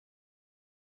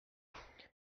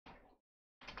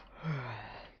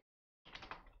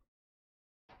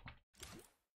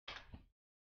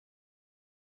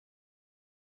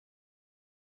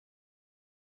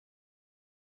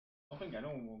think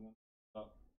anyone will. But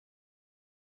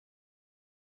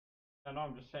I know.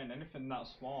 I'm just saying anything that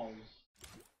small is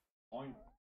point.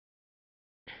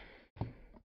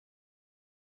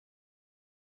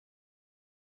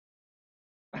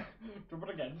 Jump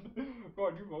it again. Go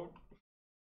on, you vote.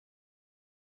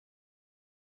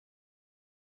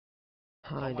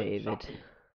 Hi David,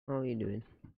 how are you doing?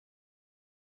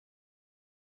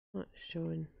 Not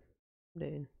showing,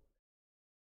 doing.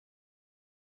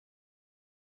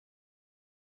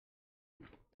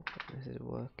 This is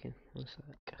working. One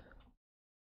sec.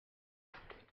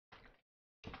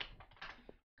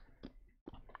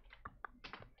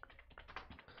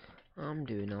 I'm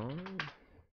doing alright.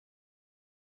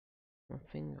 My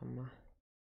thing on my.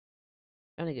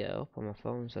 Trying to get it up on my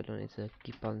phone so I don't need to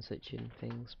keep on switching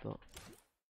things, but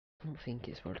I don't think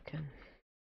it's working.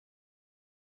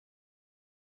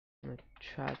 I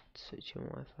tried switching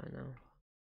Wi-Fi now.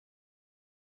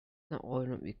 Not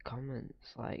loading up your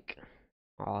comments like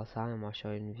all the time while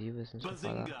showing viewers and stuff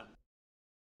like that.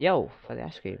 Yo, for the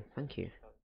ice cream, thank you.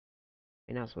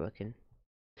 And that's working.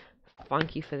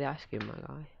 Thank you for the ice cream, my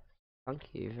guy. Thank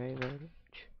you very, very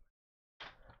much.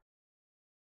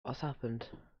 What's happened?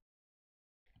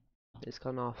 It's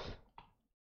gone off.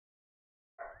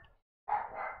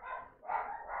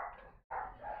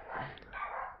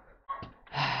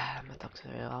 My dog's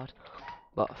very loud.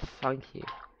 But thank you.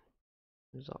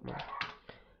 Who's that man?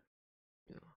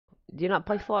 Do you not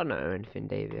play Fortnite or anything,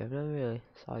 Davey? I've never really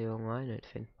saw you online or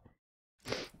anything.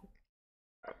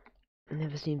 I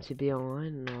never seem to be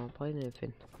online or playing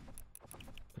anything.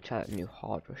 I'll try that new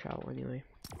hard rush out anyway.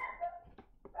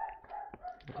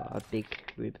 I've got a big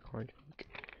Rubicon drink.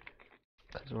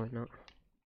 Cause why not?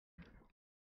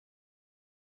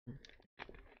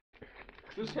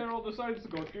 Just hear all the sides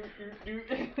go do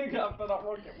after that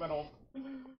rocket went off.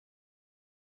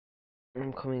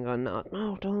 I'm coming on now.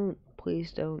 No, don't.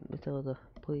 Please don't, Matilda.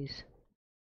 Please.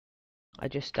 I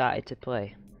just started to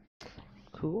play.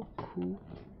 Cool, cool.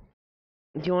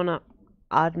 Do you wanna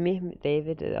add me,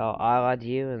 David? Or I'll add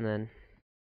you and then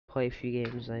play a few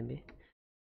games maybe.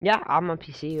 Yeah, I'm on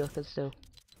PC, we can still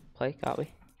play, can't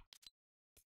we?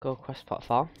 Go across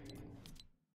platform.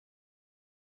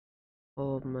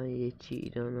 Oh my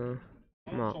itchy, don't know.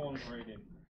 Mark.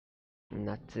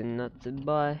 Nothing,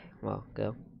 boy. Well,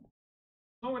 go.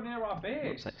 Nowhere near our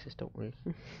base. Not sexist, don't we?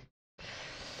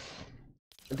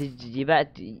 You better.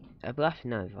 I'm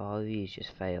laughing now if all of you just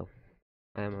fail.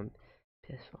 I am on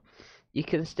PS4. You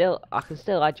can still. I can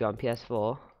still add you on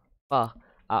PS4. Well,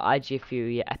 I'll add you through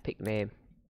your Epic name.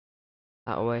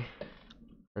 That way.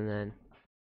 And then.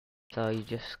 So you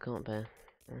just can't be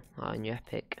on your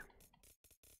Epic.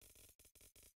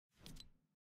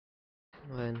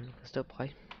 Then you can still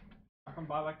play. I can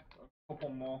buy like a couple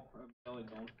more belly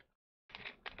done.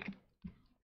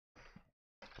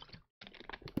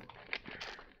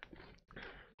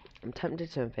 I'm tempted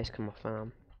to turn facecam off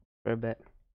now for a bit.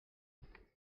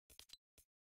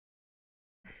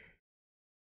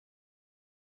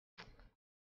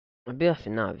 I'd be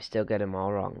laughing now if you still get them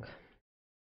all wrong.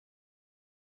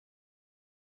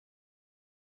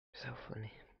 So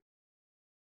funny.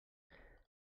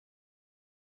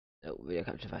 Oh, video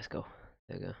capture device, go.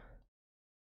 There we go.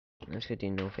 I'm just gonna do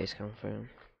no face cam for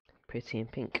pretty in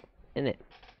pink, innit?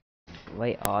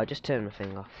 Wait, oh, I just turned my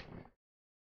thing off.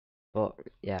 But,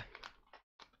 yeah.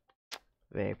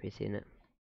 Very pretty, innit?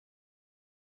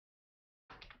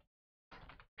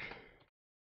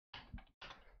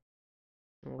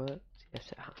 What?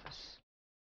 Yes, it has.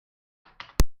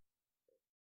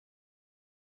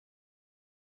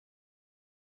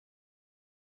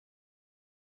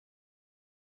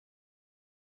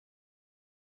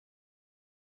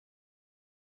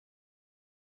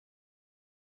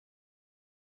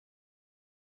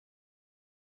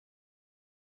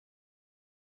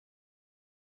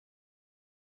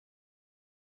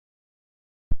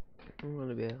 I'm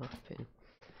gonna be laughing.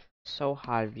 So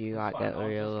hard if you like get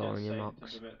real low on your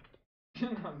marks.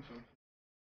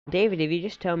 David, if you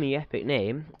just tell me your epic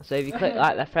name, so if you click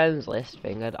like the friends list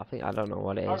thing, I think I don't know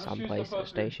what it is on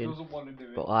PlayStation,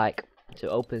 but like, so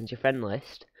it opens your friend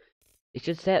list. It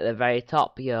should say at the very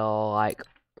top your like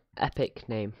epic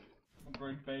name.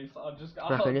 I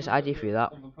can just add you through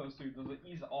that.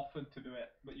 He's offered to do it,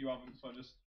 but you haven't, so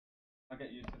I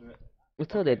get you to do it. I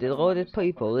told you, did a load of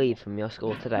people leave from your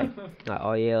school today? Like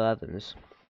all year 11s.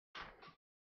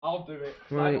 I'll do it.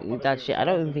 Well, that shit, I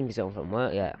don't even think he's on from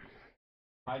work yet.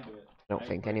 I do it. I don't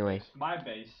think anyway. My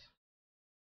base.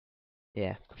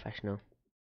 Yeah, professional.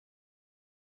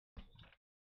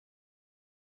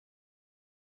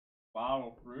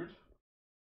 Wow, rude.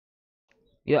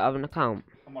 You don't have an account?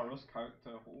 On my Rust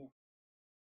character. Ooh.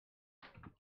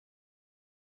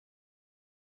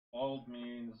 spoiled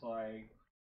means like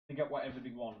they get whatever they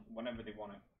want whenever they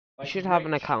want it. Like, you should have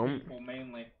an rich account. people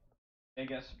mainly, they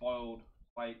get spoiled.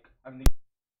 Like, and they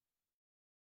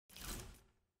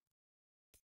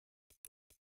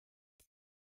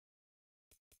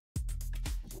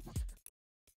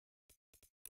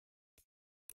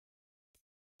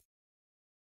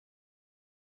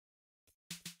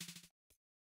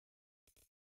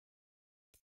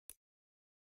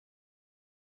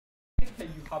AK you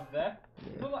have there.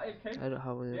 Yeah. You know that AK? I don't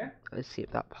have one. Yeah. Let's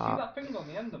skip that See part. that thing on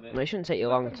the end of it? No, it shouldn't take you See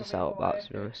that long thing to on the set end up of that,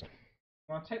 to be AK? honest.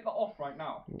 I'm gonna take that off right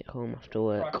now. Get home after So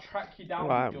I work. track you down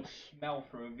Right. with your smell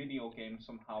through a video game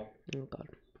somehow. Oh god,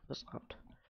 what's that?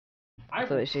 I will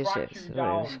 36, track you so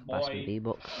down, let's buy some boy.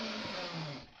 V-Bucks.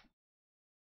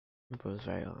 My brother's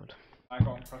very hard. I got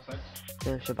on press X.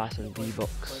 Yeah, I should buy some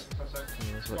V-Bucks. Press X.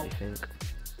 That's what do you think?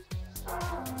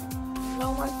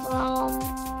 No, my phone.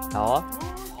 Hello?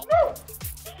 No!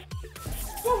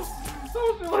 No! That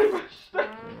was really mistake!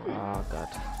 Oh god.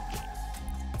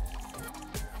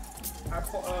 I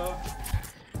put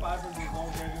 500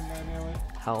 gold gauge in there nearly.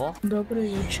 Hello? Добрый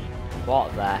вечер.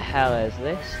 What the hell is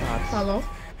this? Hello?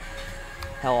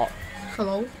 Hello?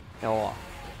 Hello? Hello?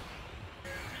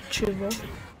 Чего?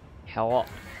 Hello?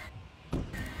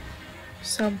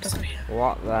 Сам такой.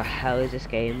 What the hell is this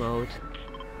game mode?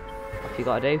 What have you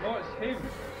got to do? No, it's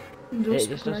him. It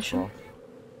just does Начал. for.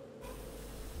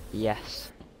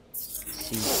 Yes.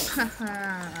 See.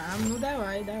 Ха-ха. Ну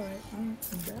давай, давай.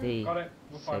 Да. See. Got it.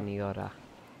 We're fine. Senora.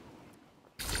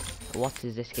 What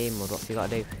is this game mode? What have you got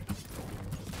to do?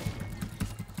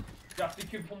 You have to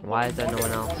keep on Why is there putting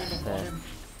no one body else in, there? body in.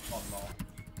 Oh no.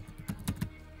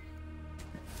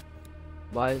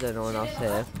 Why is there no one else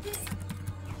here?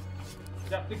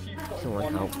 You have to keep putting Someone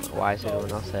body help. in. Why is there no So,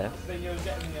 one else here? Then you're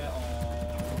getting it.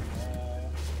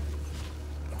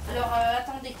 Alors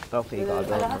attendez. Hopefully you got a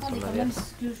build Alors on attendez some quand of même this.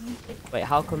 ce que je vous fais. Wait,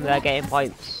 how come they're getting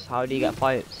points? How do you get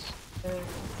points?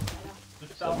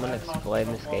 Just Someone explain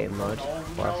this game mode.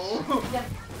 Plus.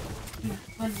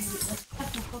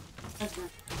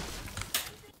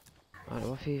 What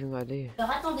have you even got to do?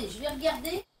 Alors attendez, je vais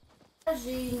regarder. Là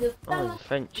j'ai une Oh, femme. it's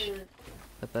French.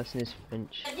 The person is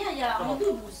French. Très bien, il y a un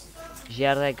double aussi. Je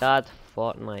regarde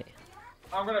Fortnite.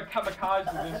 I'm gonna kamikaze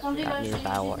with this. Attendez, That là, means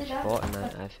I watch là.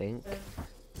 Fortnite, I think.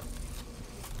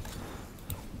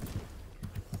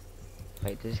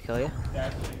 Wait, did this kill you? Yeah,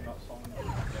 it's really not song.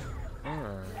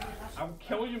 Ah. I'll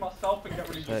kill you myself and get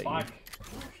rid of your So you- bag.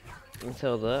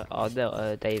 Until the, oh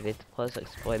no, David, please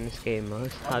explain this game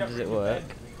mode. I'll How get does rid it of your work?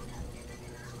 bed.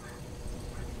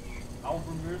 I'll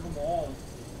remove them all.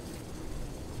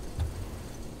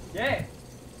 Yeah.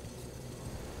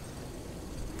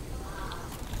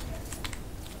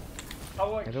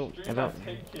 How I don't extreme I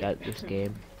take it. get this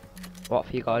game. What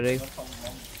have you got to do? That sounds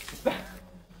wrong.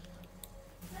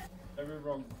 Very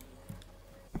wrong.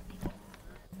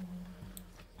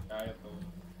 Yeah, I get those.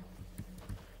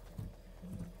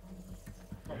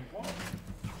 Oh, what?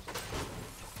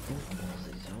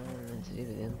 Impulses, I don't know what to do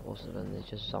with impulses when they're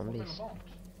just What's in the zombies. box?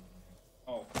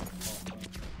 Oh.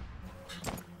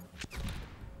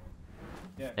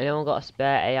 Yeah. Anyone got a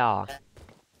spare AR? Yeah,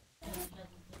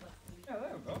 there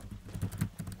we go.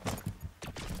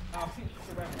 I think she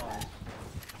should have mine.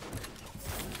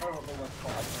 I don't know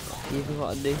what's You even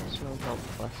got a neutral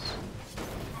compass?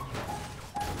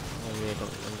 I really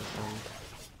don't understand.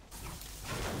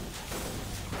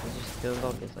 It's just doing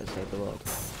obvious like save the world.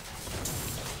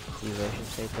 You version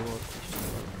save the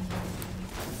world?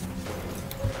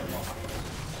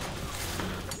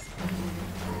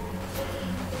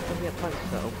 Maybe a punch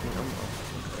for opening ammo.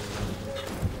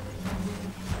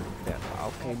 Yeah,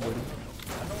 okay buddy.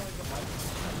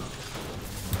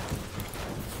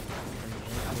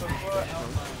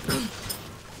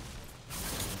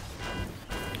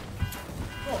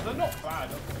 Oh, they're not bad.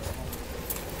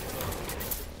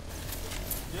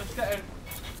 You're just getting.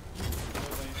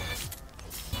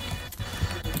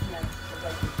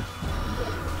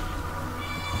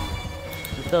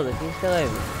 Still, is he still in?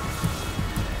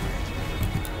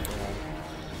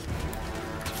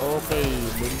 Okay,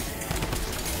 buddy.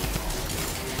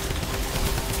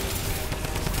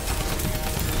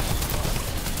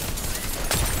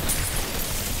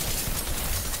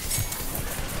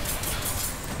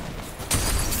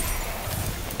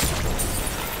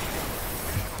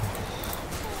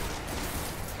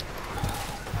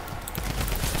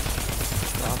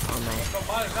 Drop ammo. Not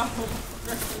bad enough.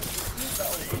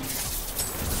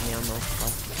 Me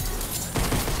ammo.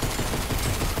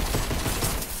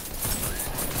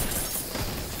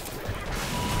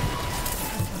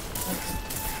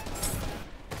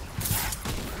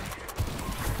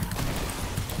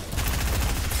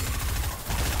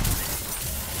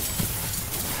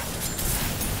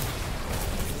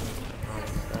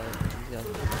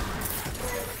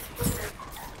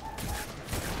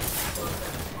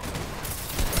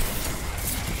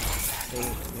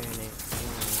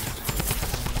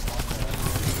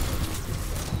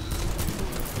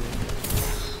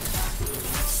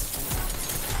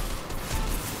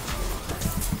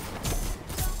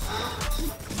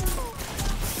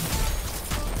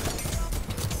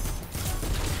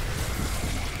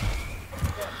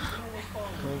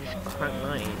 Frank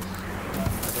Knight is.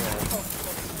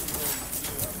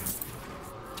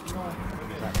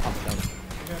 That pop gun.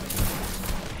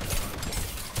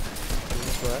 Does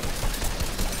this work?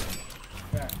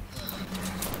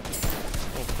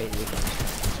 Oh, baby.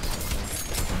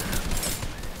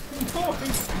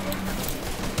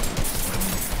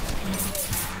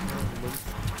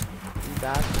 You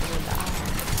guys gonna die.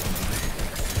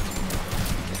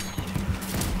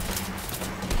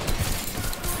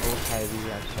 Okay, we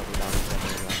have shut it down.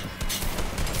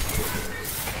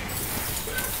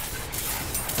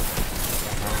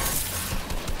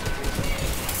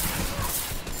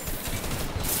 No.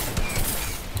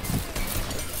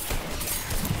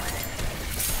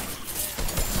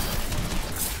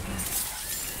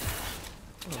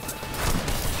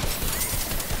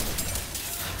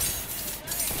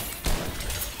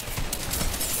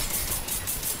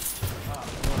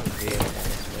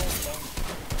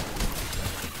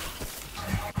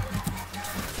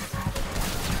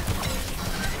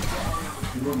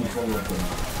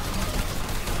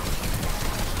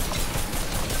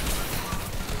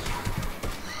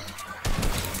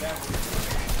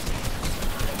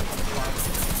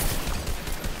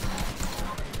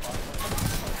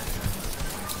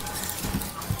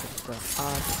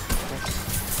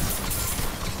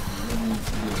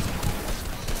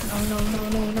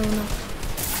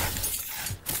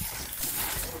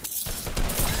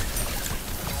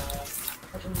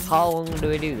 How long do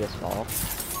we do this for?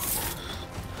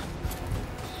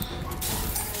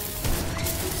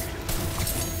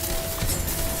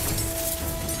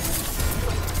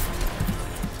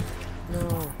 No.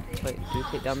 Wait, do you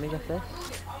take damage off this?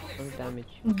 No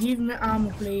damage. Give me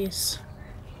armor, please.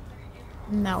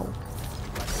 No.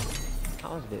 That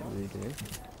was a bit rude, dude.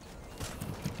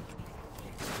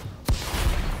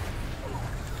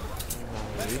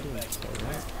 Oh, you didn't say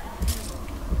that.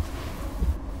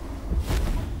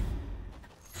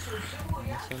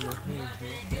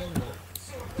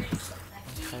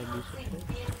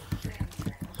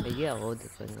 Yeah, loads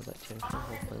of things actually.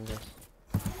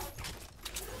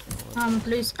 Armor,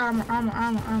 please. Armor.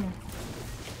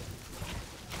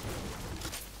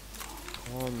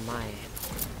 Oh my.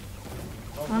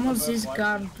 Armor this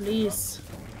gun, please.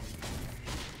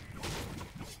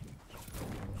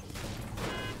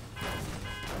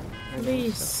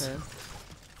 Please. Okay.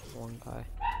 One guy.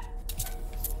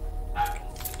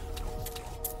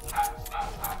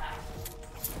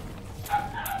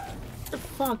 The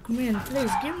fuck, man?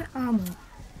 Please give me armor.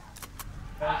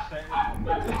 Yeah, I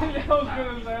was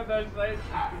gonna say they're saying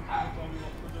something to tell me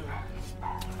what to do.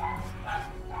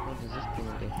 What does this thing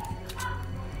do?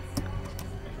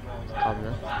 Calm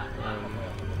now.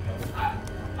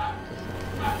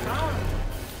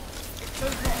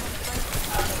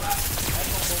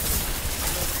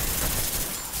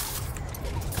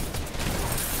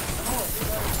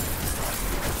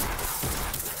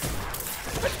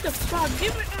 What the fuck?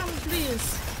 Give me armor, please.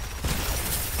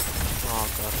 Oh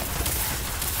god.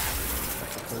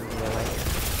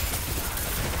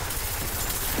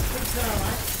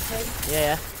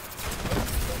 Yeah.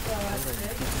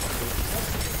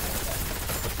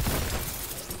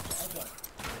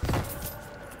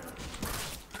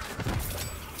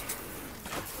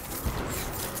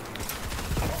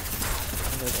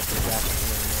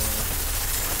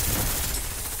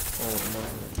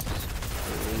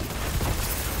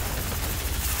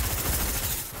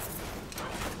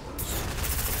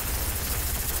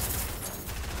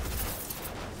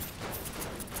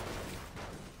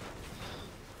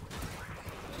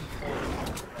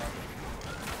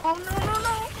 Oh no.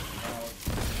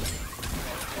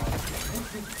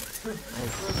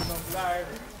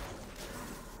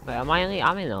 Wait, am I only?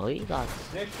 I'm in the lead, lads.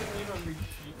 They shouldn't even be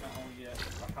sheet metal yet.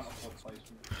 I can't afford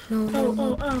placement. Oh,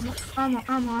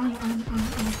 armor.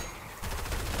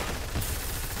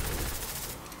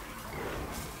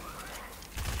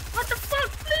 What the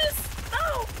fuck, please?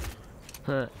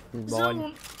 No!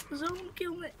 Zone,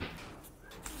 kill me.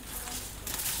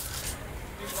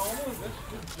 Normally this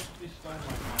would just be stone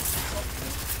like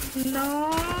mine. No!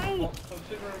 But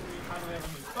considering we hardly ever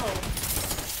use stone,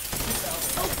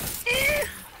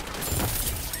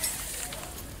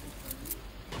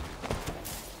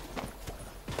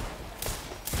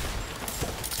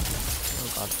 Oh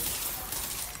god.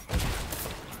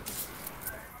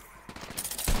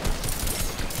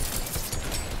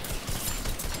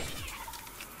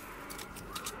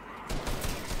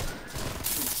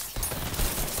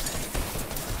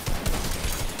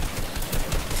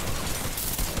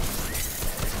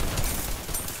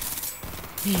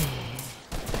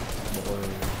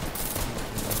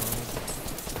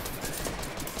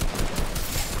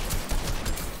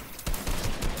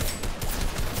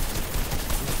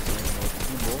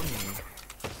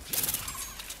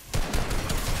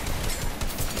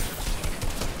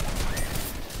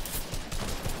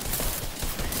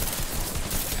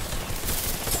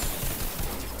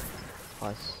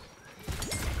 Us.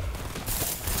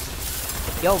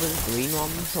 Yo, there's a green one.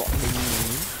 What do you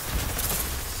mean?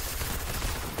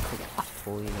 Like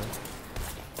apple, you know.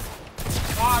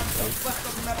 Ah, just left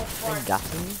the metal Then frag.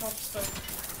 gassing. God's sake.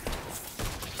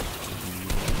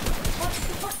 What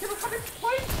the fuck? Get up on his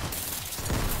plate!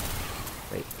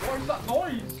 Wait. What is that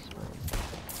noise?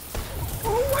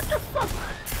 Oh, what the fuck?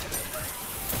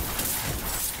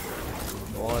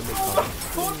 Oh, the Oh,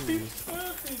 fuck, he's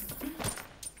surfing!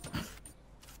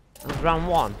 that was round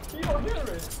 1. Do you not hear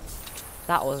it?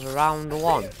 That was round 1.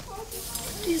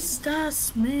 What is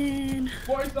that, man?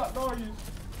 What is that noise?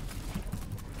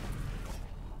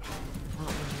 That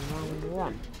was round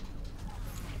 1.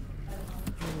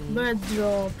 Bad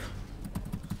drop.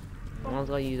 I've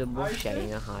got to use a bush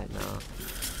shading a hide now.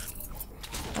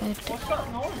 What's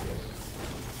that noise?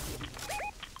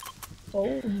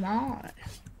 Oh my.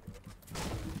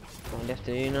 What do you have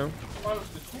to do now? Oh, it's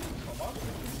the chainsaw, man.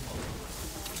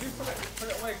 If you put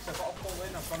it away, 'cause I've got to pull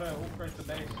in, I've got to upgrade the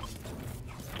base.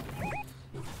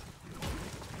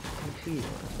 Confused.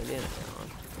 What's the deal?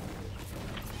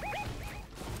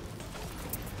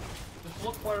 Just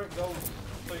look where it goes.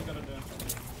 That's all you gotta do.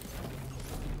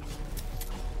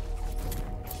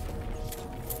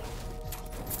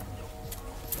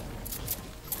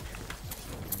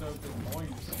 So good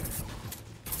noise.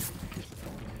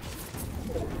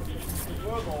 It's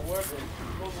word or word.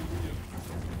 It goes on video.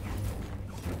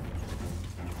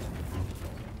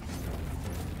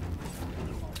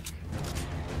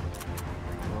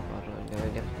 Oh god, what do I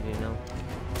have to do now?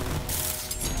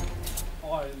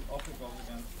 Oh, off it goes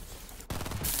again.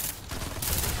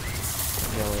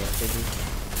 No, yeah,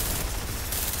 busy.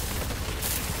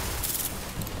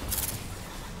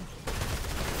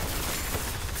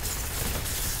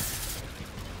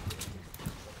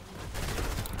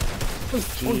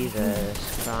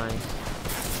 Jesus Christ.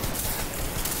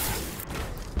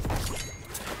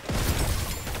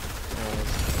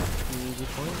 Easy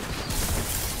points.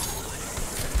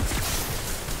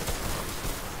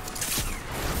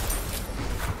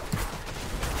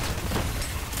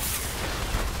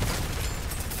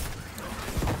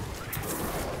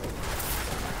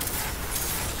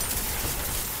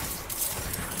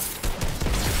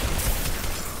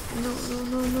 No, no,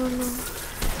 no, no, no.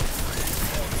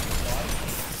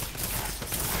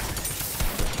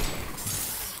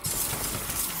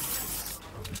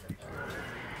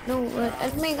 No,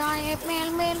 help me, guy, help me,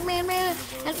 help me, help me, help me,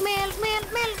 help me, help me,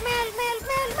 help me, help me, help me, help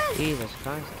me, help me. Jesus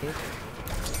Christ, kid.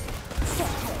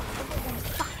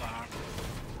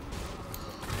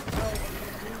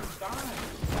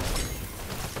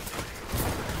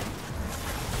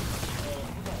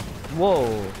 Whoa!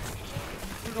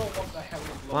 You know what the hell is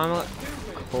Why am I wrong?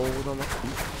 cold on my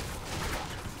feet?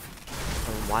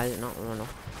 And why is it not run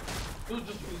off? It'll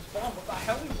just respawn, what the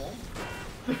hell you want?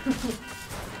 What is it?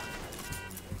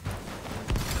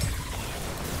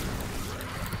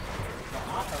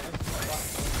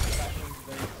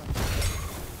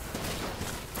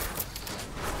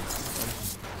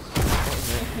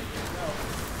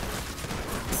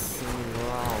 We're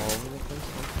all over the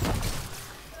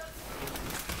place.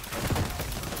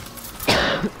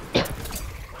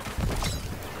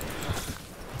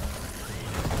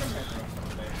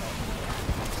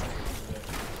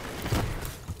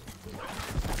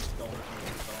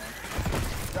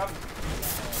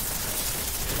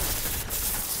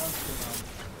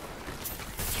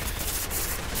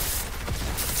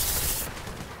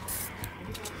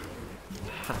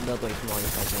 They'll go from all your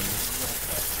guys on.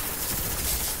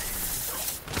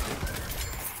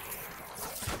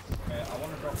 I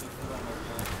want to drop this one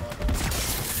on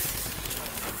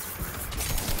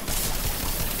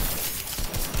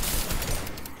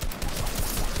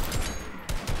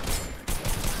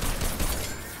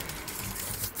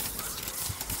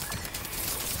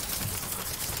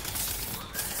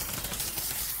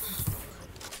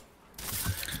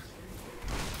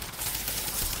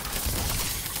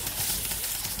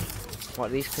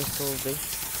What these crystals do?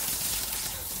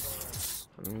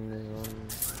 There's one.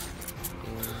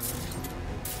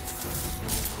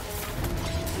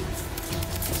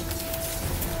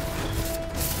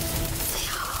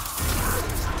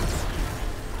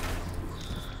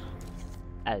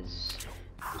 As.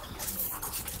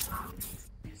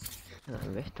 I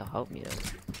wish to help me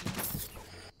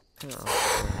though. Oh,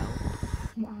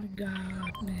 My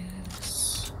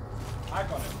godness. I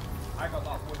got it. I got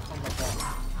that wood from the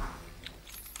bottom.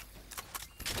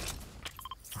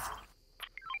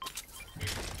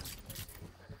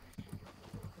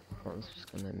 one's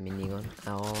just gonna minigun.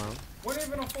 LOL. Wasn't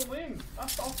even a full in.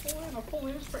 That's not a full in. A full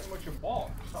in's pretty much a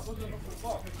box. That wasn't a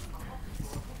full box.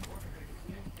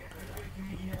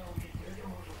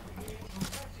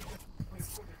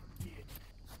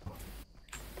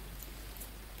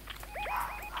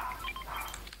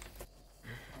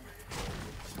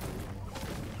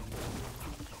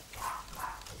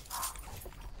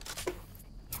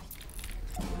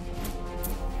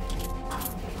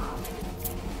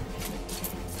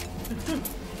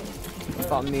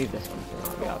 gotta move this one.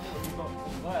 I'll be out.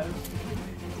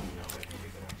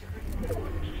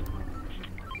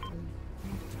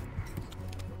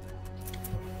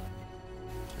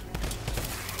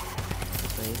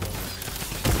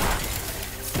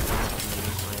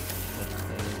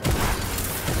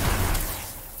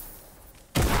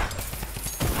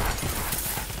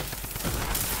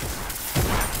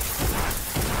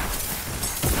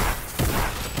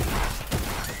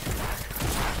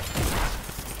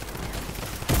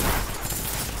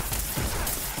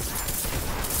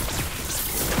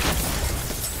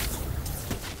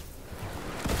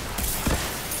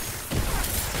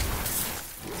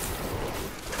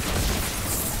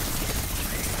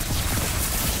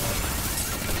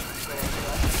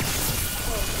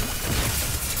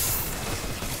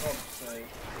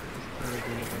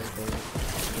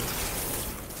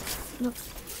 No.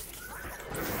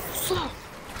 Stop.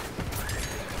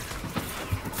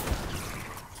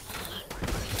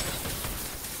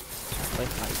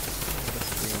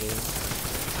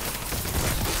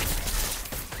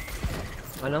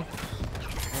 I know.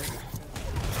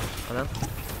 I know.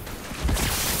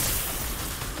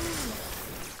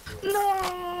 No.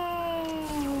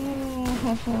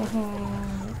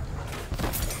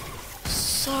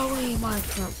 Sorry, my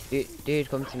friend. Dude,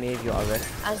 come to me if you are ready.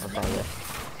 I'll find it.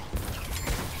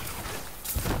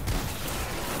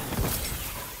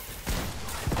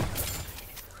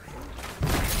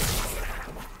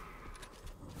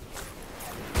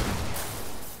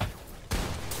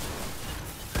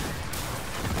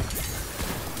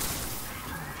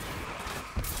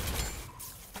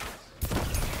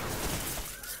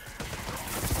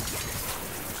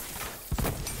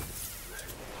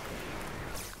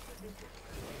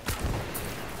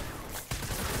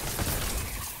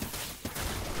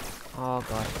 Oh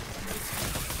god.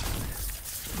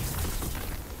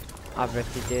 I've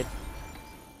wrecked it, dude.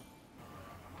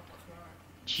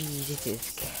 Jeez, it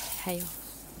is chaos.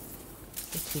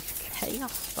 It is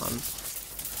chaos, man.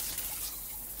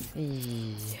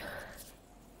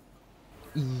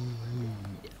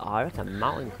 Oh, I reckon a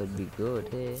mountain could be good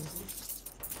here.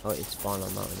 Oh, it spawned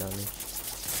on mountain down there.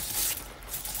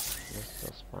 There's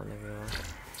still spawn everywhere.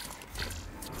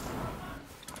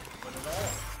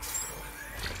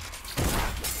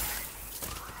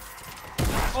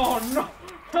 Oh no!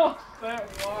 Not that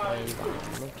Why wide! you got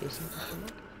monkey or something?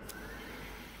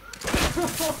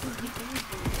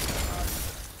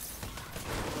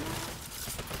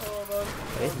 Oh man.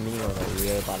 This mini was a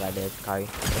real bad idea to carry.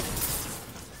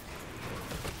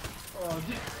 Oh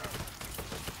dear.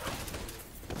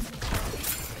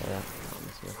 Yeah, I'm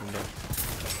missing nothing there.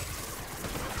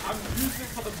 I'm using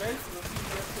it for the base and the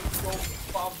to go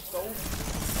farm stone.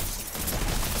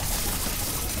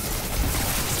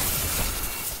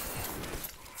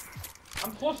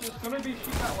 And plus it's gonna be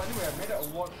sheet metal anyway, I made it a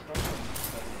lot stronger.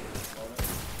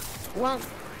 1,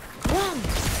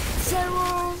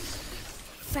 0.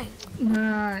 Thank.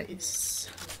 Nice.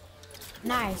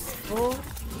 Nice, bro.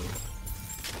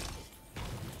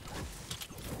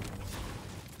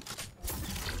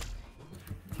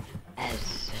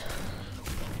 Yes.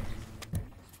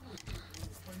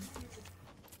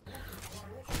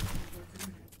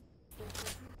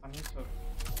 I need to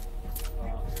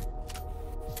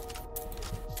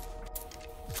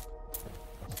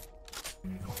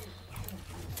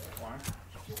why?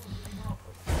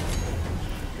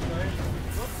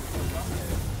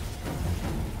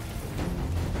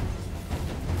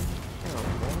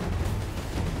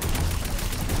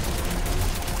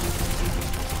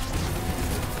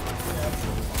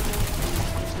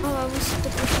 Oh, I wish the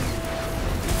person.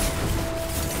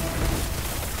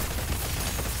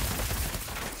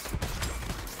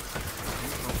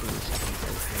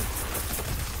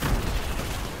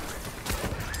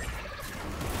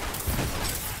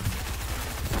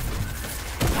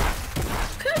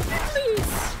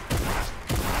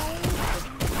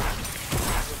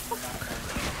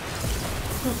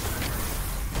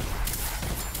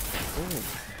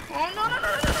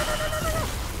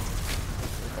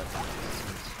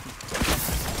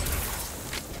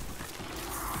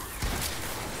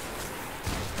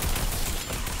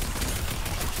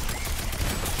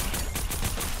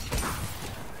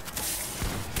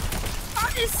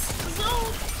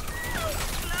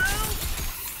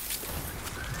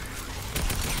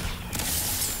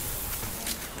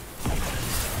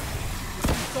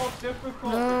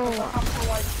 Difficult No. because I have to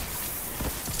like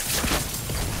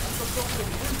look up the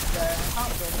roof there and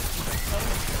have them.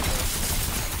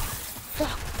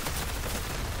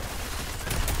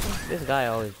 This guy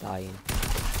always dying.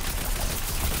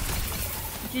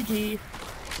 GG.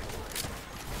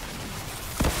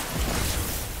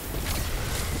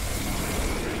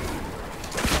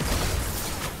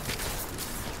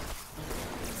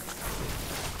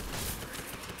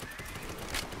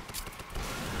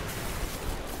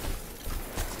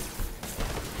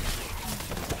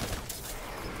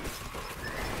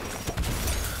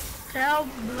 Help,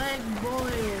 black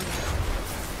boy.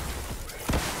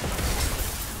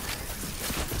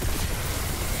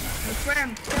 My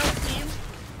friend, help him.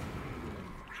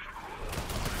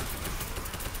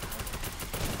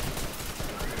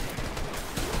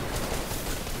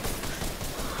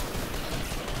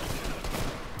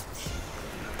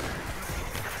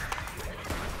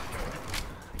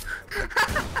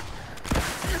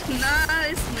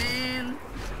 Nice, man.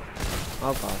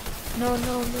 Oh god. No,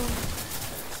 no, no.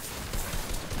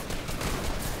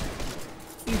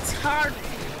 It's hard to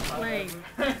play.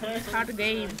 It's hard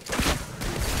game.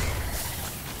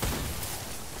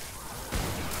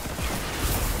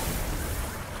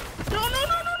 No, no,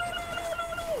 no, no, no, no, no, no,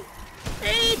 no.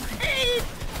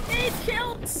 8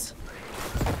 kills.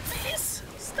 Please,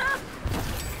 stop.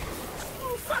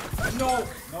 Oh, fuck, fuck. No!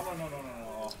 No, no, no, no, no,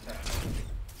 no.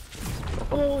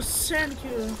 Oh, thank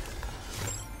you.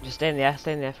 Just stay in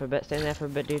there for a bit,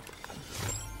 dude.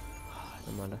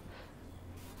 No matter.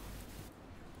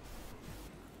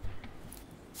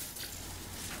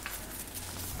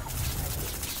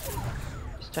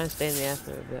 Just try and stay in the air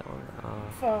for a bit longer. Oh.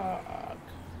 Fuck.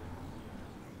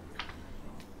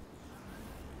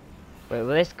 Wait, will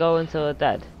this go until they're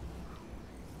dead?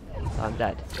 Oh, I'm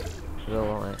dead. It will,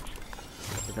 won't it?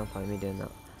 There's no point in me doing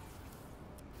that.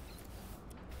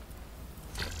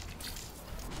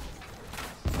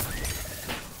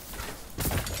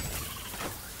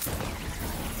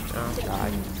 Oh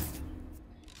god.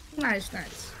 Nice,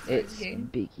 nice. It's game.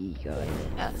 Biggie,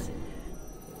 guys.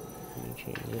 Can you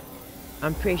change it?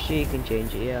 I'm pretty sure you can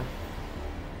change it, yeah.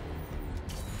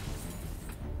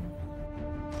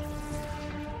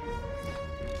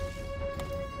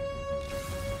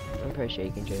 I'm pretty sure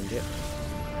you can change it.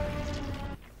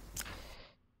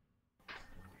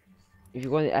 If you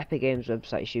go on the Epic Games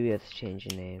website, you should be able to change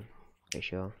your name. Pretty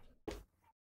sure.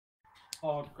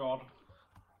 Oh god.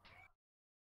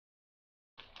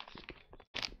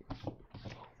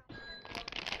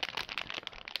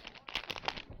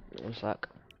 One sec.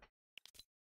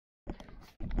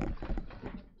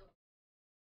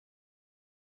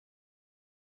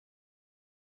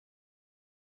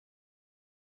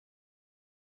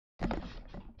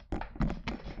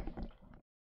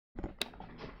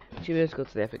 You should be able to go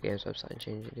to the Epic Games website and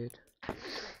change it, dude.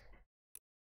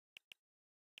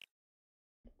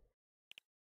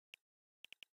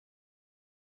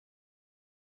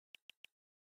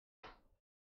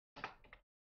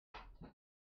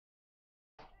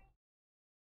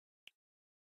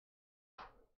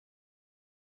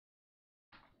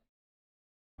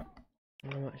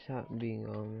 How much that being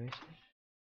on races?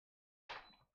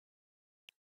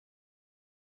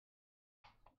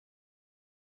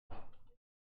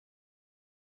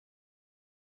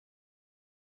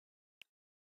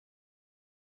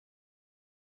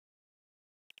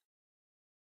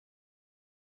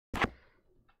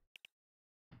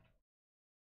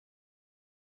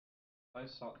 I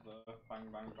sat there, bang,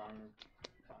 bang, bang,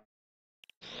 bang.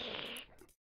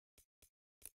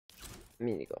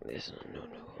 Minigun is no.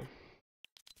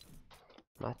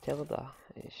 Matilda,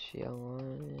 is she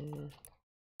online?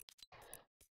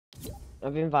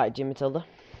 I've invited you, Matilda.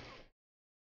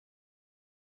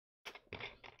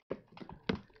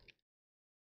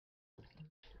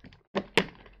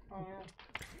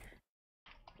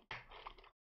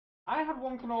 I had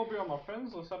one Kenobi on my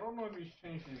friends list. I don't know if he's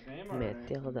changed his name or anything.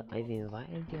 Matilda, I've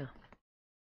invited you.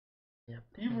 Yeah.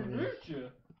 He removed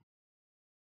you.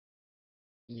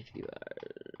 If you are.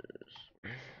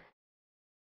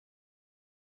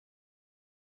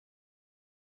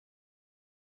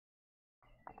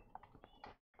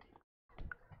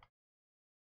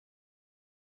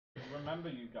 Remember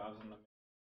you guys in the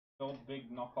build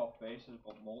big knockoff bases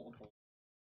but multiple.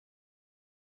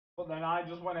 But then I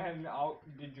just went ahead and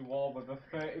outdid you all with a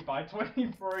 30 by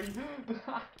 23.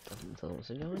 Doesn't tell us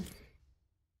anyone.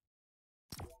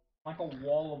 Like a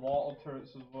wall of auto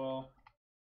turrets as well.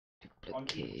 On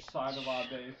each side of our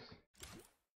base.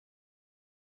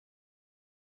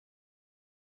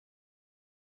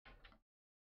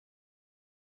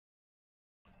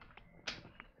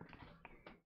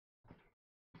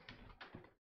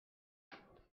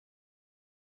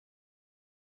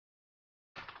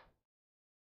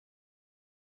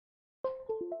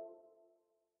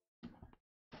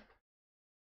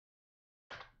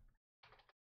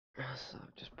 So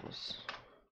I've just put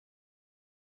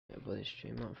this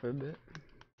stream out for a bit.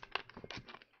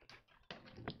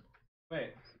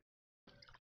 Wait.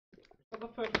 Is that the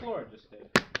third floor I just did?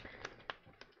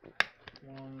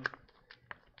 1,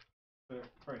 2,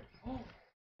 3. Oh!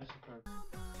 That's the third.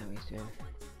 How he's doing?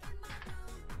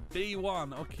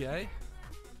 B1, okay.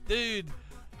 Dude,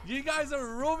 You guys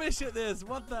are rubbish at this.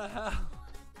 What the hell?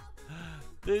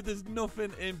 Dude, there's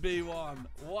nothing in B1.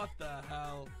 What the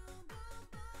hell?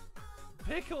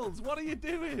 Pickles, what are you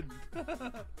doing?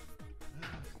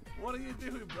 What are you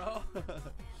doing, bro?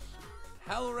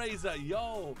 Hellraiser,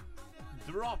 yo.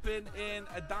 Dropping in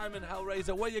a diamond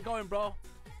Hellraiser. Where you going, bro?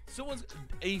 Someone's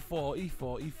E4.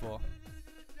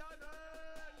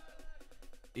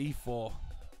 E4.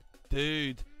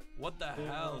 Dude, what the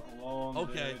hell?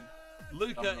 Okay.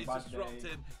 Luca is just dropped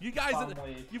in. You guys,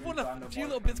 you've won a few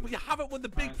little bits, but you haven't won the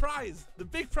big prize. The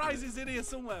big prize is in here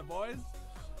somewhere, boys.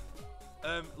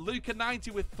 Luca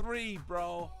 90 with 3,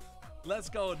 bro. Let's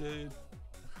go, dude.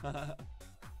 And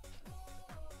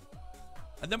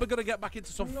then we're going to get back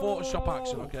into some Photoshop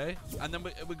action, okay? And then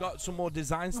we got some more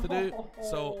designs to do.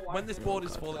 So when this board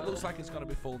is full, it looks like it's going to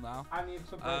be full now. I need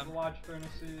to build large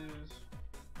furnaces.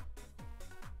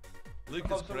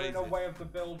 Luca's crazy. In a way of the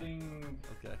building.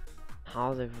 Okay.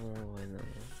 How's everyone going there?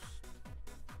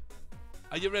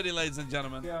 Are you ready, ladies and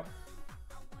gentlemen? Yeah.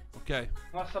 Okay.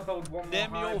 Unless I build one more.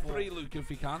 Name me all 3, Luke, if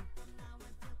you can.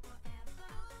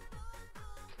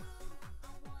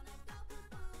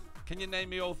 Can you name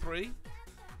me all 3?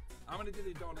 How many did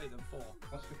he donate them for?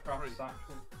 Must be craft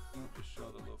actual. Just show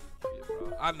the love for you,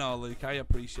 bro. I know, Luke. I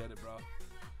appreciate it, bro.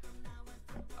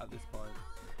 At this point.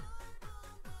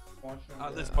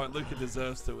 At this point, Luca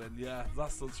deserves to win. Yeah,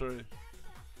 that's still true.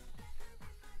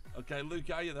 Okay, Luke,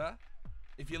 are you there?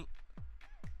 If you...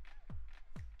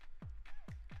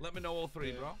 Let me know all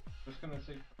 3, bro. Just gonna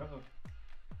take forever.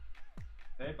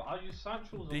 Hey, but I'll use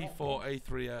Sancho's D4,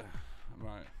 A3,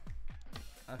 right.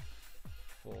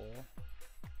 F4.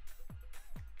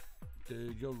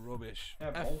 Dude, you're rubbish.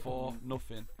 Yeah, F4,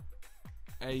 nothing.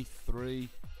 A3.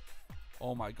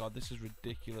 Oh my god, this is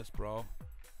ridiculous, bro.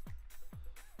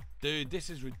 Dude, this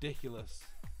is ridiculous.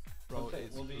 Bro,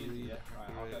 it's 3,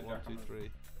 right, 1, 2,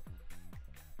 3.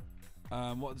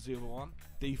 What's the other one?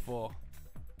 D4.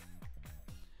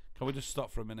 Can we just stop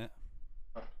for a minute?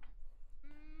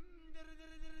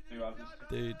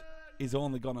 Dude, he's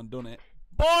only gone and done it.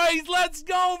 Boys, let's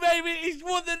go, baby! He's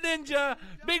won the ninja!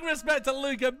 Big respect to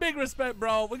Luca, big respect,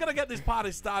 bro. We're gonna get this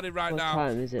party started right now. What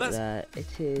time is it there?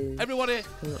 It is... Everybody,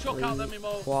 chuck out them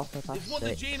emotes. He's won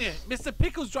the genie. Mr.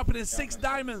 Pickles dropping in 6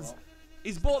 diamonds.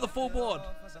 He's bought the full board.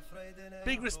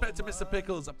 Big respect to Mr.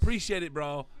 Pickles. Appreciate it,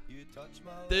 bro.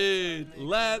 Dude,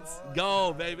 let's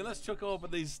go, baby. Let's chuck open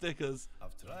these stickers.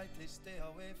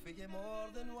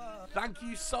 Thank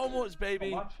you so much,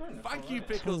 baby. Thank you,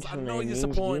 Pickles. I know you're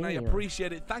supporting. I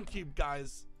appreciate it. Thank you,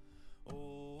 guys.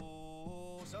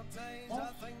 Sometimes I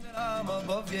think that I'm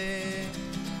above you,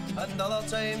 and other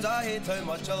times I hate how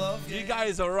much I love you. You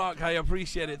guys are rock. I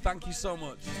appreciate it. Thank you so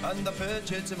much. And I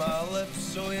put you to my lips,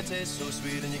 so you taste so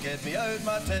sweet, and you get me out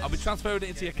my tits. I'll be transferring it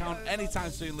into your account anytime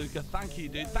soon, Luca. Thank you,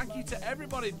 dude. Thank you to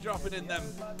everybody dropping in them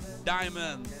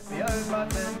diamonds.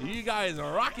 You guys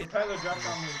are rocking. Prepare the jump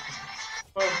on me.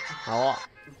 Oh.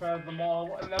 Prepare them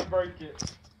all and then break it.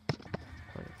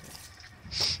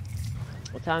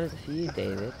 What time is it for you,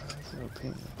 David? Okay,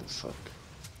 what the fuck?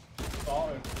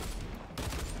 Sorry.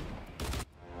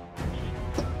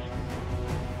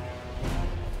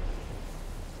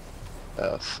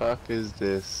 The fuck is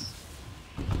this?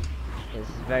 It's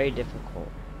very difficult.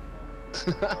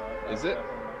 Is it?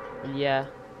 Yeah.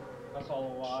 That's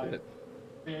all a lie. Shit.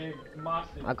 Big,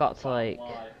 massive. I got to lie.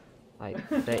 like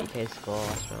 30k score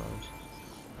last round.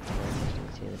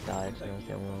 And then died, and I was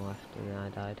the only one left, and then I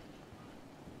died.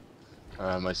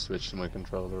 I switched to my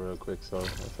controller real quick, so I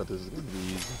thought this was gonna be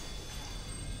easy.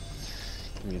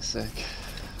 Give me a sec.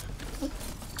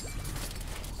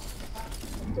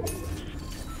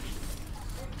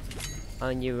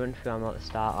 And you run through ammo at the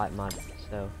start like mad,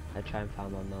 so I try and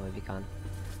find ammo if you can.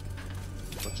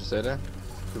 What you say there?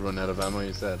 You run out of ammo,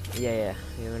 you said? Yeah,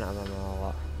 you run out of ammo a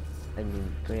lot.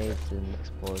 And grenades and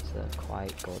explodes are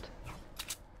quite good.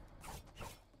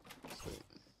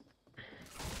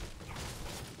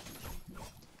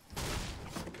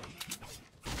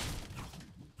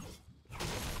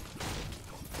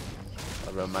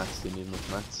 What about mats? Do you need much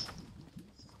mats?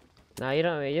 No, you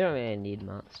don't really need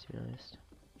mats, to be honest.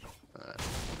 Alright.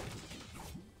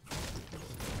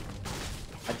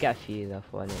 I'd get a few though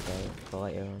for when it goes for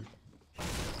later on.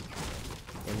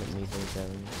 In the moving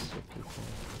zones with people.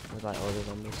 With like all the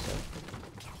zombies, so.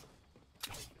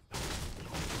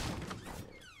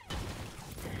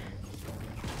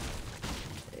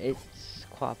 It's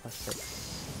 6:15. I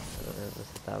don't know, was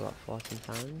that about 14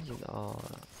 pounds or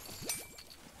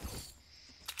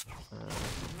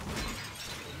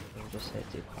I'll just say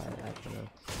too quiet, I don't know.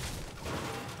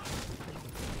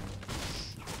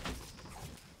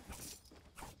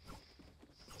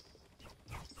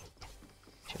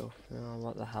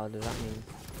 what the hell does that mean?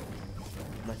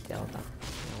 Matilda. No,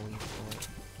 we thought.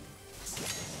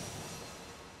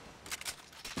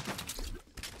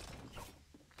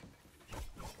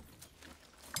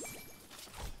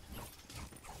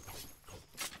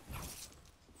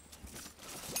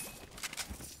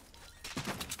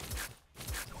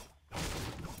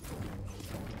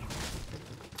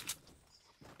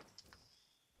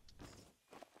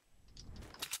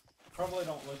 Probably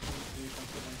don't listen to you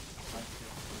considering my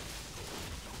shit.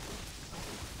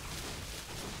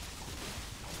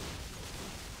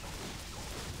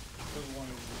 Just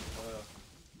wanted to be clear.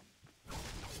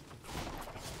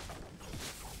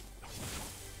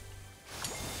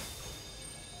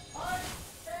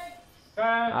 Okay,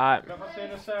 Alright. come see you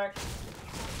in a sec.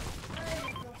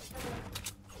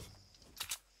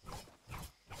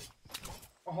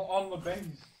 Oh, on the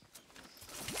base.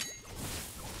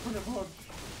 Pretty much.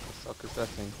 What the fuck is that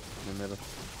thing in the middle?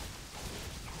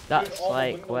 That's all the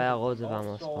like windows where are loads of blocked,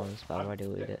 ammo so spawns, but I've already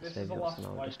looted it, this so is if the you want last, to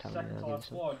know, like, just tell me, second I'll to give you last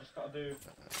some. floor. Just gotta do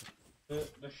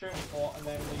the shooting spot and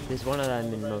then the. There's one of them all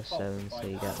the in red most top, zones, so like,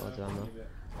 you get loads of ammo. thingy bit.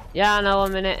 Yeah, I know,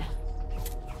 1 minute.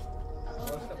 So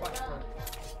let's get back to it.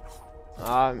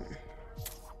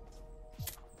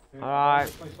 Dude, Alright.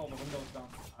 I've already placed all the windows down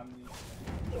and the.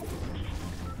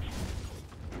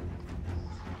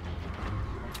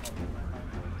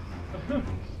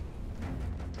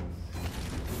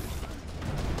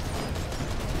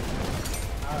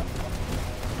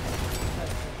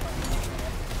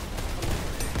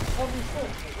 Holy shit!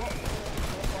 What?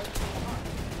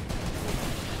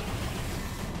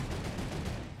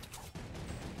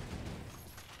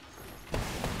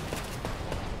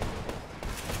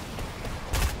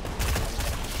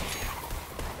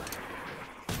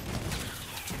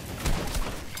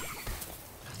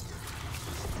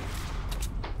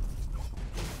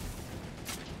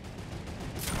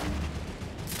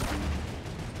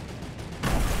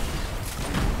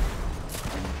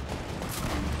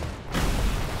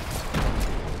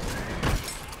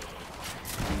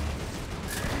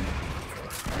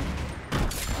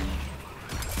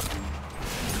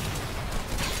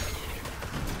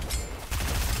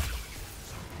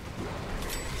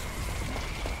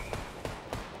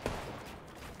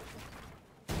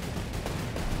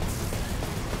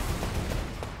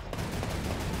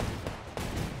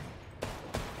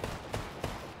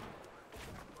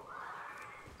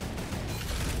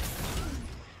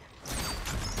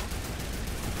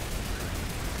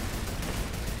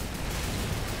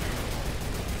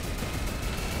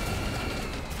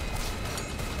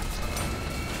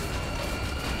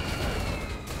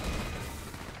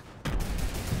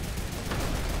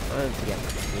 I'm going to get my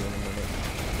key in a minute.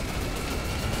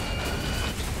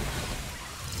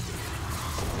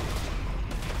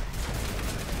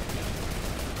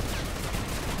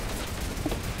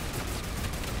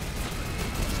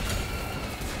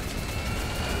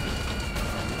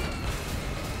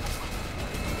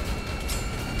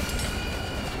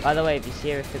 By the way, if you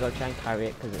see her, if to go try and carry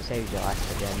it, because it saves your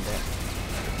life at the end of it.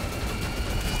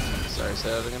 Sorry, say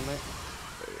that again, mate?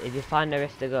 If you find a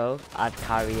rift to go, I'd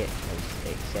carry it,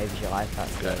 because it saves your life at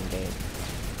the end game.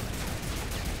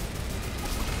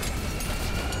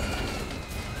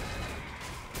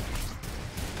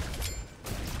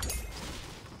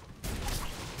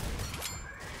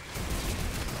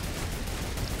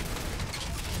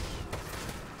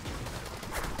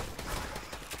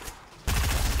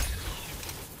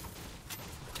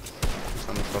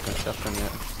 I'm a fucking shotgun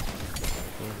yet.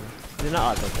 They're not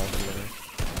hard to tell, to be honest.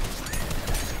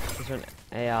 This one,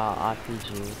 AR, RPG,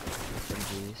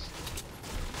 SMGs.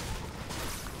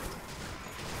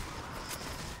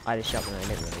 I had a shotgun, I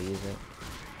didn't really use it.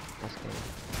 That's good.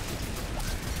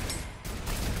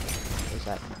 What's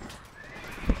that?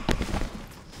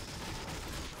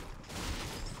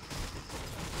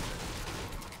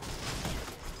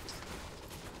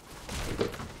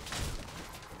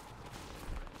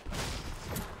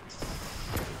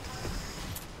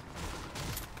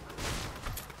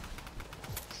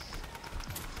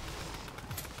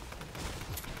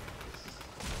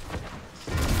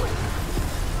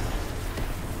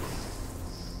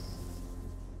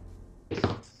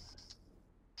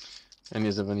 Any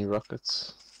of any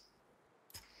rockets?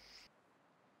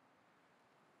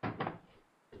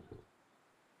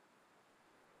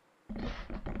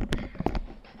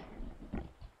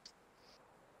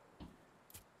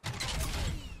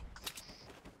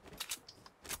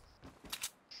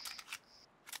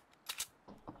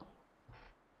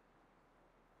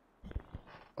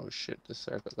 Oh shit, this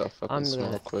circle got fucking I'm small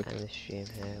gonna quick. end the stream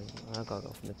here. I gotta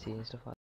go for my tea and stuff like that.